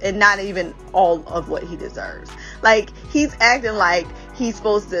deserves, and not even all of what he deserves. Like, he's acting like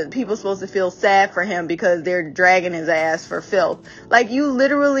people supposed to feel sad for him because they're dragging his ass for filth. Like, you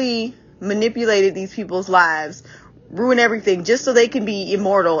literally manipulated these people's lives, ruin everything just so they can be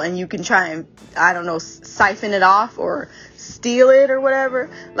immortal, and you can try and, I don't know, siphon it off or steal it or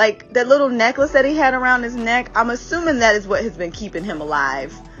whatever. Like, that little necklace that he had around his neck, I'm assuming that is what has been keeping him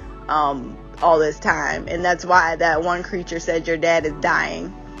alive all this time, and that's why that one creature said your dad is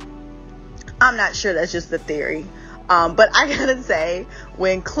dying. I'm not sure, that's just the theory. But I gotta say,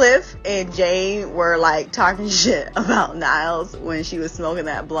 when Cliff and Jane were like talking shit about Niles when she was smoking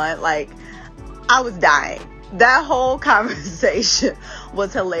that blunt, like, I was dying. That whole conversation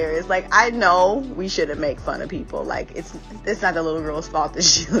was hilarious. Like, I know we shouldn't make fun of people. Like, it's not the little girl's fault that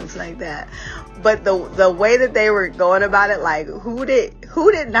she looks like that. But the way that they were going about it, like, who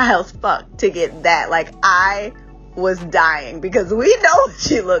did Niles fuck to get that? Like, I was dying because we know what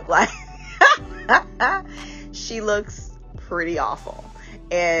she looked like. She looks pretty awful.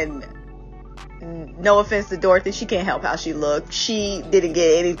 And no offense to Dorothy, she can't help how she looked. She didn't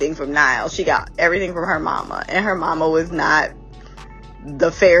get anything from Niles. She got everything from her mama, and her mama was not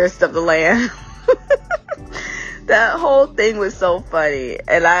the fairest of the land. That whole thing was so funny,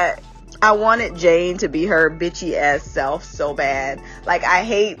 and I wanted Jane to be her bitchy ass self so bad. Like, I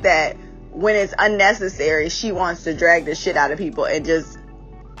hate that when it's unnecessary, she wants to drag the shit out of people and just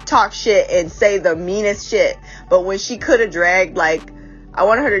talk shit and say the meanest shit. But when she could have dragged, like, I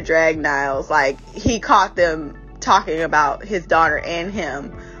wanted her to drag Niles, like, he caught them talking about his daughter and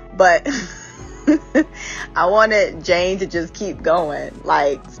him, but I wanted Jane to just keep going,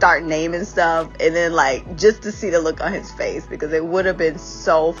 like, start naming stuff, and then, like, just to see the look on his face, because it would have been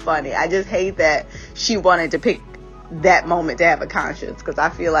so funny. I just hate that she wanted to pick that moment to have a conscience, because I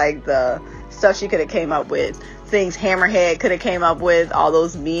feel like the stuff she could have came up with, things Hammerhead could have came up with, all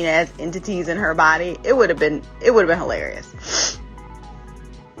those mean ass entities in her body, it would have been hilarious.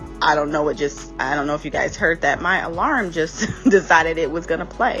 I don't know if you guys heard that. My alarm just decided it was going to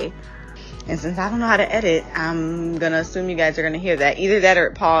play. And since I don't know how to edit, I'm going to assume you guys are going to hear that. Either that or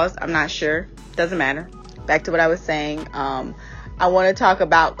it paused. I'm not sure. Doesn't matter. Back to what I was saying. I want to talk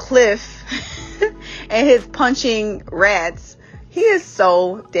about Cliff and his punching rats. He is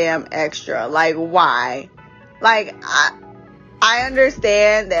so damn extra. Like, why? Like, I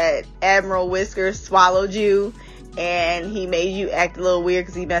understand that Admiral Whiskers swallowed you and he made you act a little weird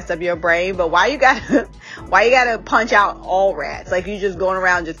because he messed up your brain, but why you gotta punch out all rats? Like, you just going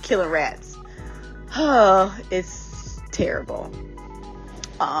around just killing rats. Oh, it's terrible.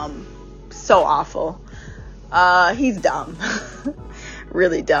 So awful. He's dumb.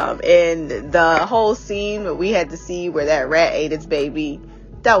 Really dumb. And the whole scene that we had to see where that rat ate its baby,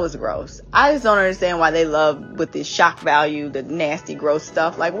 that was gross. I just don't understand why they love, with this shock value, the nasty, gross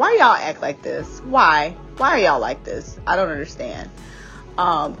stuff. Like, why y'all act like this? Why are y'all like this? I don't understand.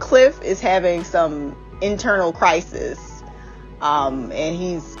 Cliff is having some internal crisis. And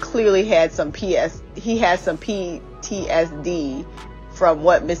he's clearly had some PTSD from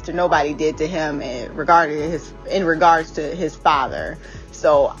what Mr. Nobody did to him in regards to his father.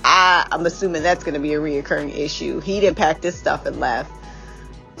 So I'm assuming that's going to be a reoccurring issue. He didn't pack this stuff and left.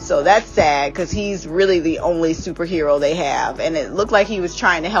 So that's sad, because he's really the only superhero they have. And it looked like he was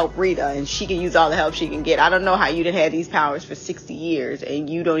trying to help Rita, and she can use all the help she can get. I don't know how you done had these powers for 60 years and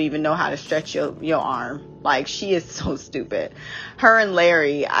you don't even know how to stretch your arm. Like, she is so stupid. Her and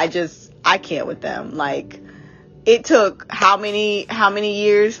Larry, I can't with them. Like, it took how many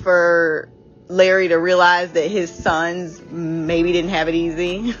years for Larry to realize that his sons maybe didn't have it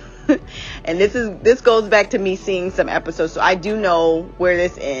easy? And this goes back to me seeing some episodes, so I do know where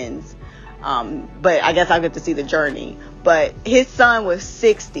this ends. But I guess I'll get to see the journey. But his son was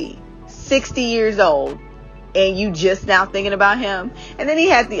 60 years old, and you just now thinking about him. And then he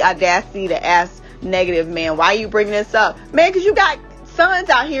had the audacity to ask Negative Man, why are you bringing this up? Man, because you got sons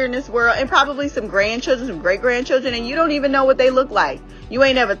out here in this world, and probably some grandchildren, some great-grandchildren, and you don't even know what they look like. You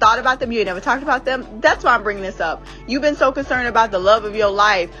ain't never thought about them. You ain't never talked about them. That's why I'm bringing this up. You've been so concerned about the love of your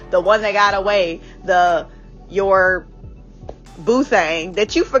life, the one that got away, your boo thing,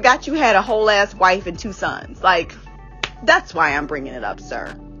 that you forgot you had a whole ass wife and 2 sons. Like, that's why I'm bringing it up,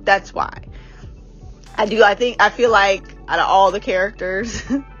 sir. That's why. I feel like out of all the characters,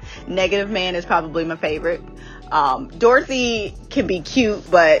 Negative Man is probably my favorite. Dorothy can be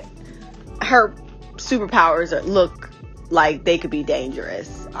cute, but her superpowers look like they could be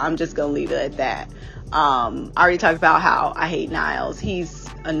dangerous. I'm just gonna leave it at that. I already talked about how I hate Niles. He's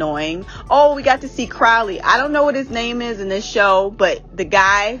annoying. Oh, we got to see Crowley. I don't know what his name is in this show, but the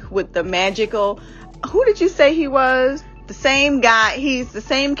guy with the magical, who did you say he was? The same guy. He's the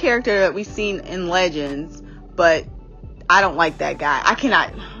same character that we've seen in Legends, but I don't like that guy. I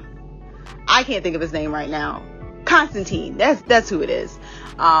can't think of his name right now. Constantine. That's who it is.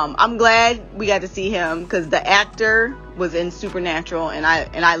 I'm glad we got to see him because the actor was in Supernatural, and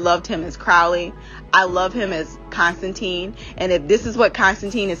I loved him as Crowley. I love him as Constantine, and if this is what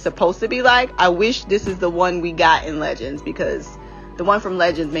Constantine is supposed to be like, I wish this is the one we got in Legends, because the one from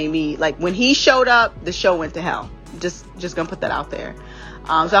Legends made me, like, when he showed up, the show went to hell. Just gonna put that out there.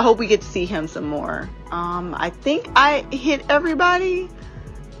 So I hope we get to see him some more. I think I hit everybody.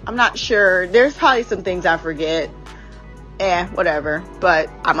 I'm not sure. There's probably some things I forget. Whatever. But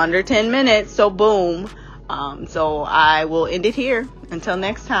I'm under 10 minutes, so boom. So I will end it here. Until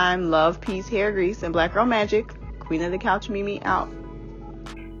next time, love, peace, hair grease, and Black Girl Magic. Queen of the Couch Mimi out.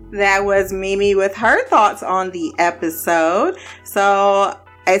 That was Mimi with her thoughts on the episode. So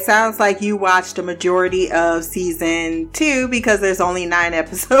it sounds like you watched a majority of season 2 because there's only 9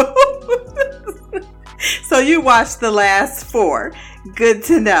 episodes. So you watched the last 4. Good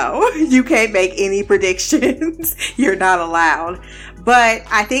to know. You can't make any predictions. You're not allowed. But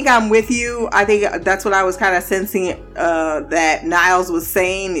I think I'm with you. I think that's what I was kind of sensing that Niles was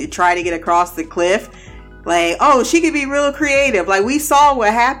saying. Try to get across the cliff. Like, oh, she could be real creative. Like, we saw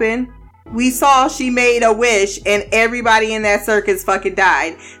what happened. We saw she made a wish and everybody in that circus fucking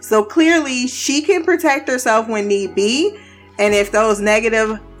died. So clearly she can protect herself when need be. And if those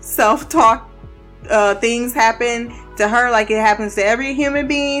negative self-talk things happen to her like it happens to every human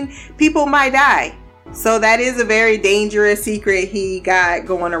being, people might die. So that is a very dangerous secret he got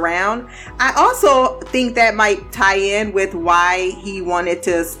going around. I also think that might tie in with why he wanted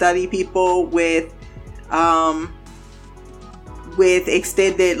to study people with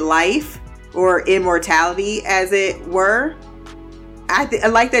extended life or immortality, as it were. I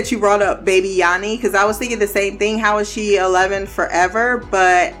like that you brought up Baby Yanni, because I was thinking the same thing. How is she 11 forever?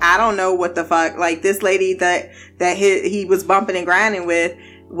 But I don't know what the fuck. Like, this lady that he was bumping and grinding with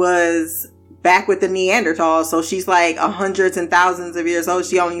was back with the Neanderthals, so she's like hundreds and thousands of years old.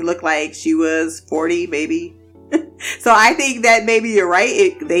 She only looked like she was 40, maybe. So I think that maybe you're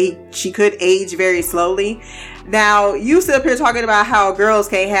right. She could age very slowly. Now, you sit up here talking about how girls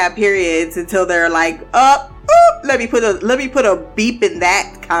can't have periods until they're like up. Let me put a beep in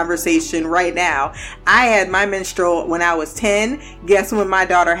that conversation right now. I had my menstrual when I was 10. Guess when my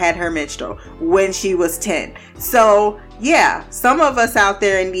daughter had her menstrual? When she was 10. So yeah, some of us out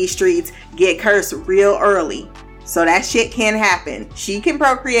there in these streets get cursed real early. So that shit can happen. She can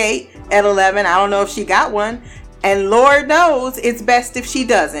procreate at 11. I don't know if she got one. And Lord knows it's best if she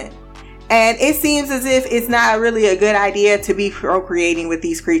doesn't. And it seems as if it's not really a good idea to be procreating with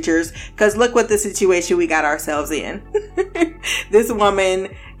these creatures, because look what the situation we got ourselves in. This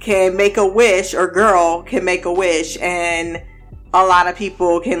woman can make a wish, or girl can make a wish, and a lot of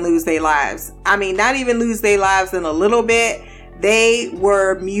people can lose their lives. I mean, not even lose their lives in a little bit. They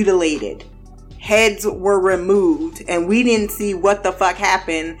were mutilated. Heads were removed, and we didn't see what the fuck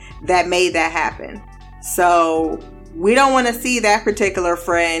happened that made that happen. So we don't want to see that particular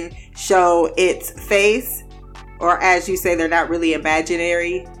friend show its face, or as you say, they're not really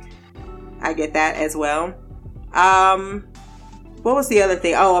imaginary. I get that as well. What was the other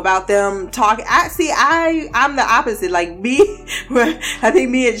thing? Oh, about them talking. I'm the opposite. Like me, I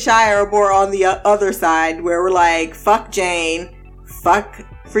think me and Shia are more on the other side, where we're like, fuck Jane, fuck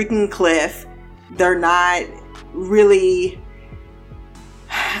freaking Cliff. They're not really,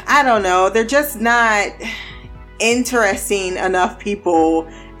 I don't know, they're just not interesting enough people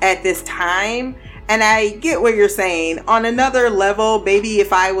at this time. And I get what you're saying. On another level, maybe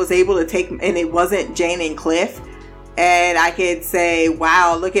if I was able to take, and it wasn't Jane and Cliff, and I could say,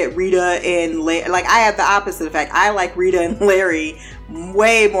 wow, look at Rita and Larry. Like, I have the opposite effect. I like Rita and Larry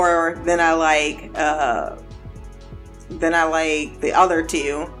way more than I like the other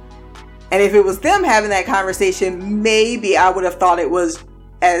two. And if it was them having that conversation, maybe I would have thought it was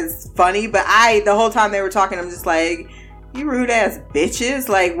as funny. But the whole time they were talking, I'm just like, you rude ass bitches.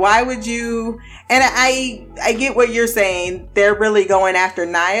 Like, why would you? And I get what you're saying. They're really going after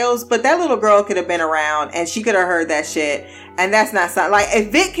Niles, but that little girl could have been around and she could have heard that shit. And that's not something, like,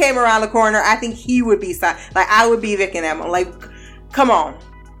 if Vic came around the corner, I think he would be, like, I would be Vic and them. Like, come on.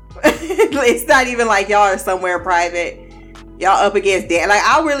 It's not even like y'all are somewhere private. Y'all up against Dan. Like,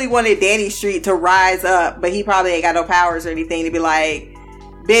 I really wanted Danny Street to rise up, but he probably ain't got no powers or anything to be like,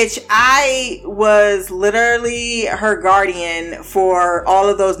 Bitch, I was literally her guardian for all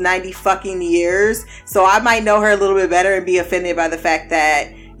of those 90 fucking years. So I might know her a little bit better and be offended by the fact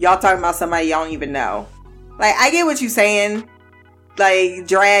that y'all talking about somebody y'all don't even know. Like, I get what you're saying. Like,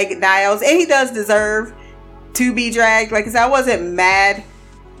 drag Niles. And he does deserve to be dragged. Like, 'cause I wasn't mad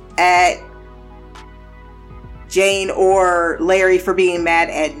at Jane or Larry for being mad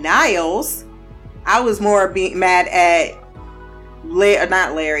at Niles. I was more being mad at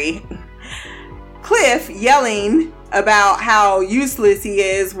not Larry, Cliff yelling about how useless he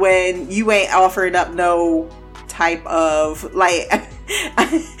is when you ain't offering up no type of, like,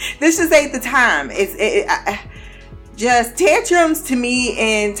 this just ain't the time. Just tantrums to me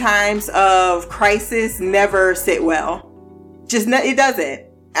in times of crisis never sit well. It doesn't.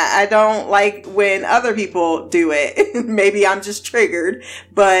 I don't like when other people do it. Maybe I'm just triggered.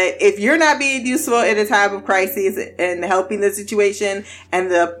 But if you're not being useful in a time of crisis and helping the situation, and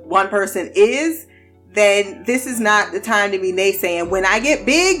the one person is, then this is not the time to be naysaying. When I get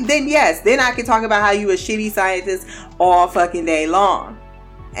big, then yes, then I can talk about how you a shitty scientist all fucking day long.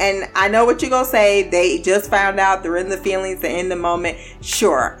 And I know what you're gonna say. They just found out, they're in the feelings, they're in the moment.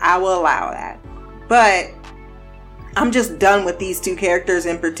 Sure, I will allow that. But I'm just done with these two characters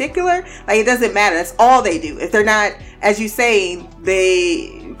in particular. Like, it doesn't matter. That's all they do. If they're not, as you say,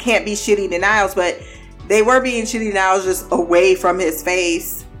 they can't be shitty to Niles, but they were being shitty to Niles just away from his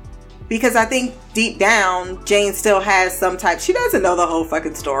face. Because I think deep down, Jane still has some type, she doesn't know the whole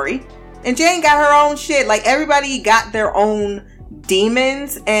fucking story. And Jane got her own shit. Like, everybody got their own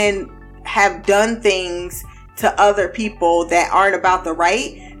demons and have done things to other people that aren't about the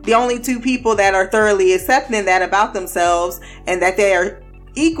right. The only two people that are thoroughly accepting that about themselves, and that they are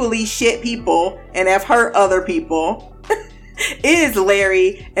equally shit people and have hurt other people, is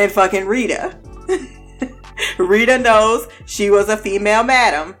Larry and fucking Rita. Rita knows she was a female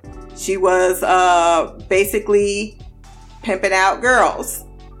madam. She was basically pimping out girls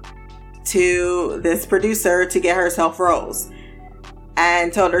to this producer to get herself roles,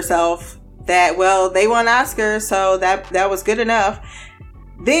 and told herself that, well, they won Oscars, so that was good enough.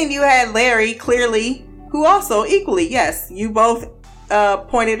 Then you had Larry, clearly, who also equally, yes, you both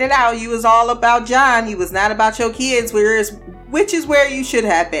pointed it out. You was all about John. You was not about your kids, which is where you should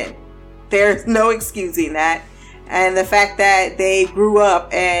have been. There's no excusing that. And the fact that they grew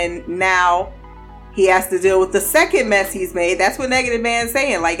up and now he has to deal with the second mess he's made. That's what Negative Man's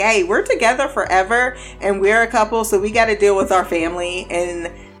saying. Like, hey, we're together forever and we're a couple, so we got to deal with our family.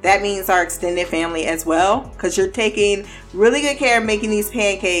 And that means our extended family as well, because you're taking really good care of making these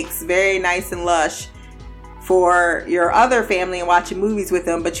pancakes very nice and lush for your other family and watching movies with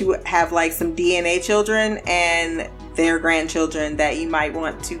them, but you have like some DNA children and their grandchildren that you might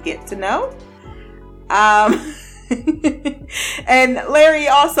want to get to know. And Larry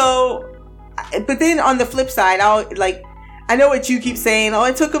also, but then on the flip side, I know what you keep saying, oh,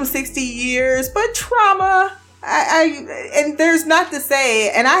 it took him 60 years, but trauma. And there's not to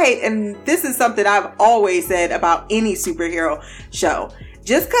say, and this is something I've always said about any superhero show.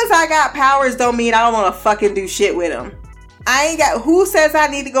 Just because I got powers don't mean I don't want to fucking do shit with them. Who says I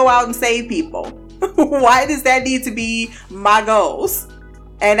need to go out and save people? Why does that need to be my goals?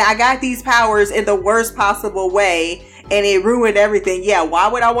 And I got these powers in the worst possible way and it ruined everything. Yeah, why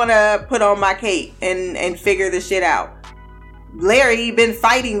would I want to put on my cape and figure this shit out? Larry been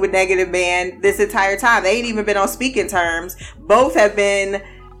fighting with Negative Man this entire time. They ain't even been on speaking terms. Both have been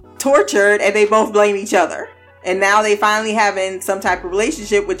tortured and they both blame each other. And now they finally having some type of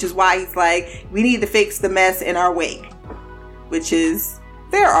relationship, which is why he's like, we need to fix the mess in our wake, which is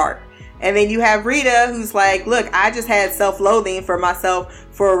their art. And then you have Rita, who's like, look, I just had self-loathing for myself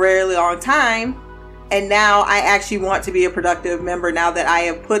for a really long time. And now I actually want to be a productive member now that I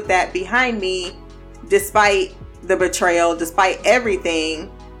have put that behind me, despite the betrayal, despite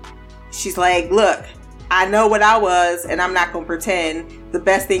everything. She's like, look, I know what I was and I'm not going to pretend. The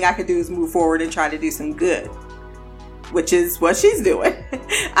best thing I can do is move forward and try to do some good, which is what she's doing.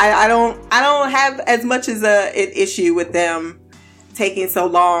 I don't have as much as an issue with them taking so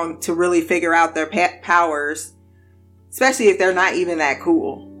long to really figure out their powers, especially if they're not even that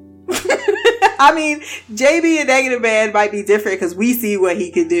cool. I mean, JB and Negative Man might be different because we see what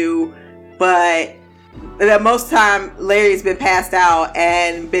he can do, but most time Larry's been passed out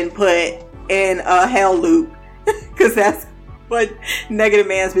and been put in a hell loop because that's what Negative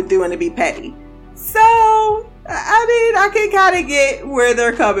Man's been doing to be petty. So, I mean, I can kind of get where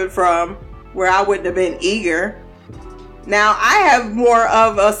they're coming from, where I wouldn't have been eager. Now, I have more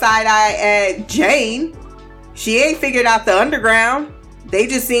of a side eye at Jane. She ain't figured out the underground. They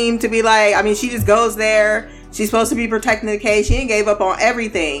just seem to be like, I mean, she just goes there. She's supposed to be protecting the case. She ain't gave up on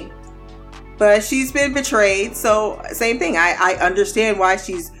everything. But she's been betrayed. So, same thing. I understand why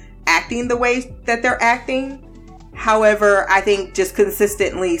she's acting the way that they're acting. However, I think just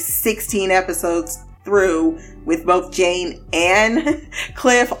consistently 16 episodes through with both Jane and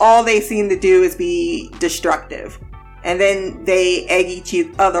Cliff, all they seem to do is be destructive. And then they egg each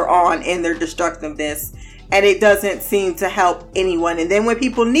other on in their destructiveness. And it doesn't seem to help anyone. And then when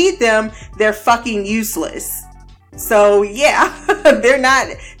people need them, they're fucking useless. So yeah, they're not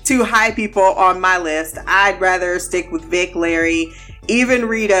too high people on my list. I'd rather stick with Vic, Larry, even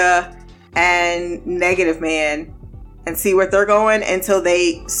Rita and Negative Man and see where they're going until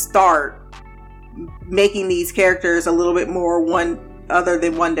they start making these characters a little bit more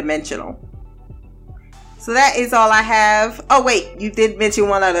one-dimensional. So that is all I have. Oh wait, you did mention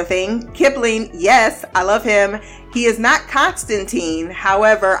one other thing. Kipling, yes, I love him. He is not Constantine.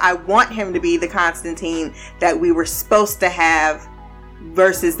 However, I want him to be the Constantine that we were supposed to have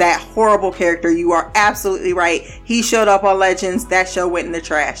versus that horrible character. You are absolutely right. He showed up on Legends. That show went in the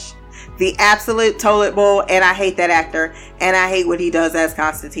trash. The absolute toilet bowl, and I hate that actor. And I hate what he does as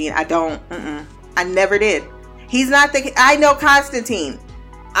Constantine. I never did. He's not I know Constantine.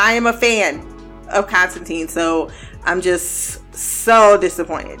 I am a fan of Constantine, so I'm just so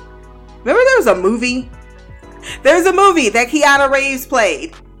disappointed. Remember there was a movie? There was a movie that Keanu Reeves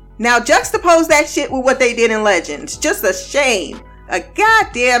played. Now juxtapose that shit with what they did in Legends. Just a shame. A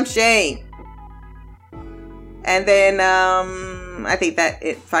goddamn shame. And then I think that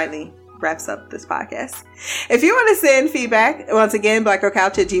it finally wraps up this podcast. If you want to send feedback, once again,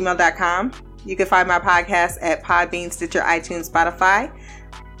 blackgirlcouch@gmail.com. You can find my podcast at Podbean, Stitcher, iTunes, Spotify.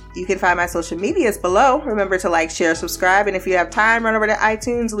 You can find my social medias below. Remember to like, share, subscribe. And if you have time, run over to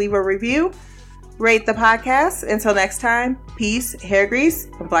iTunes, leave a review, rate the podcast. Until next time, peace, hair grease,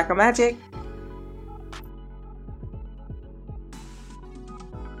 and Black Girl Magic.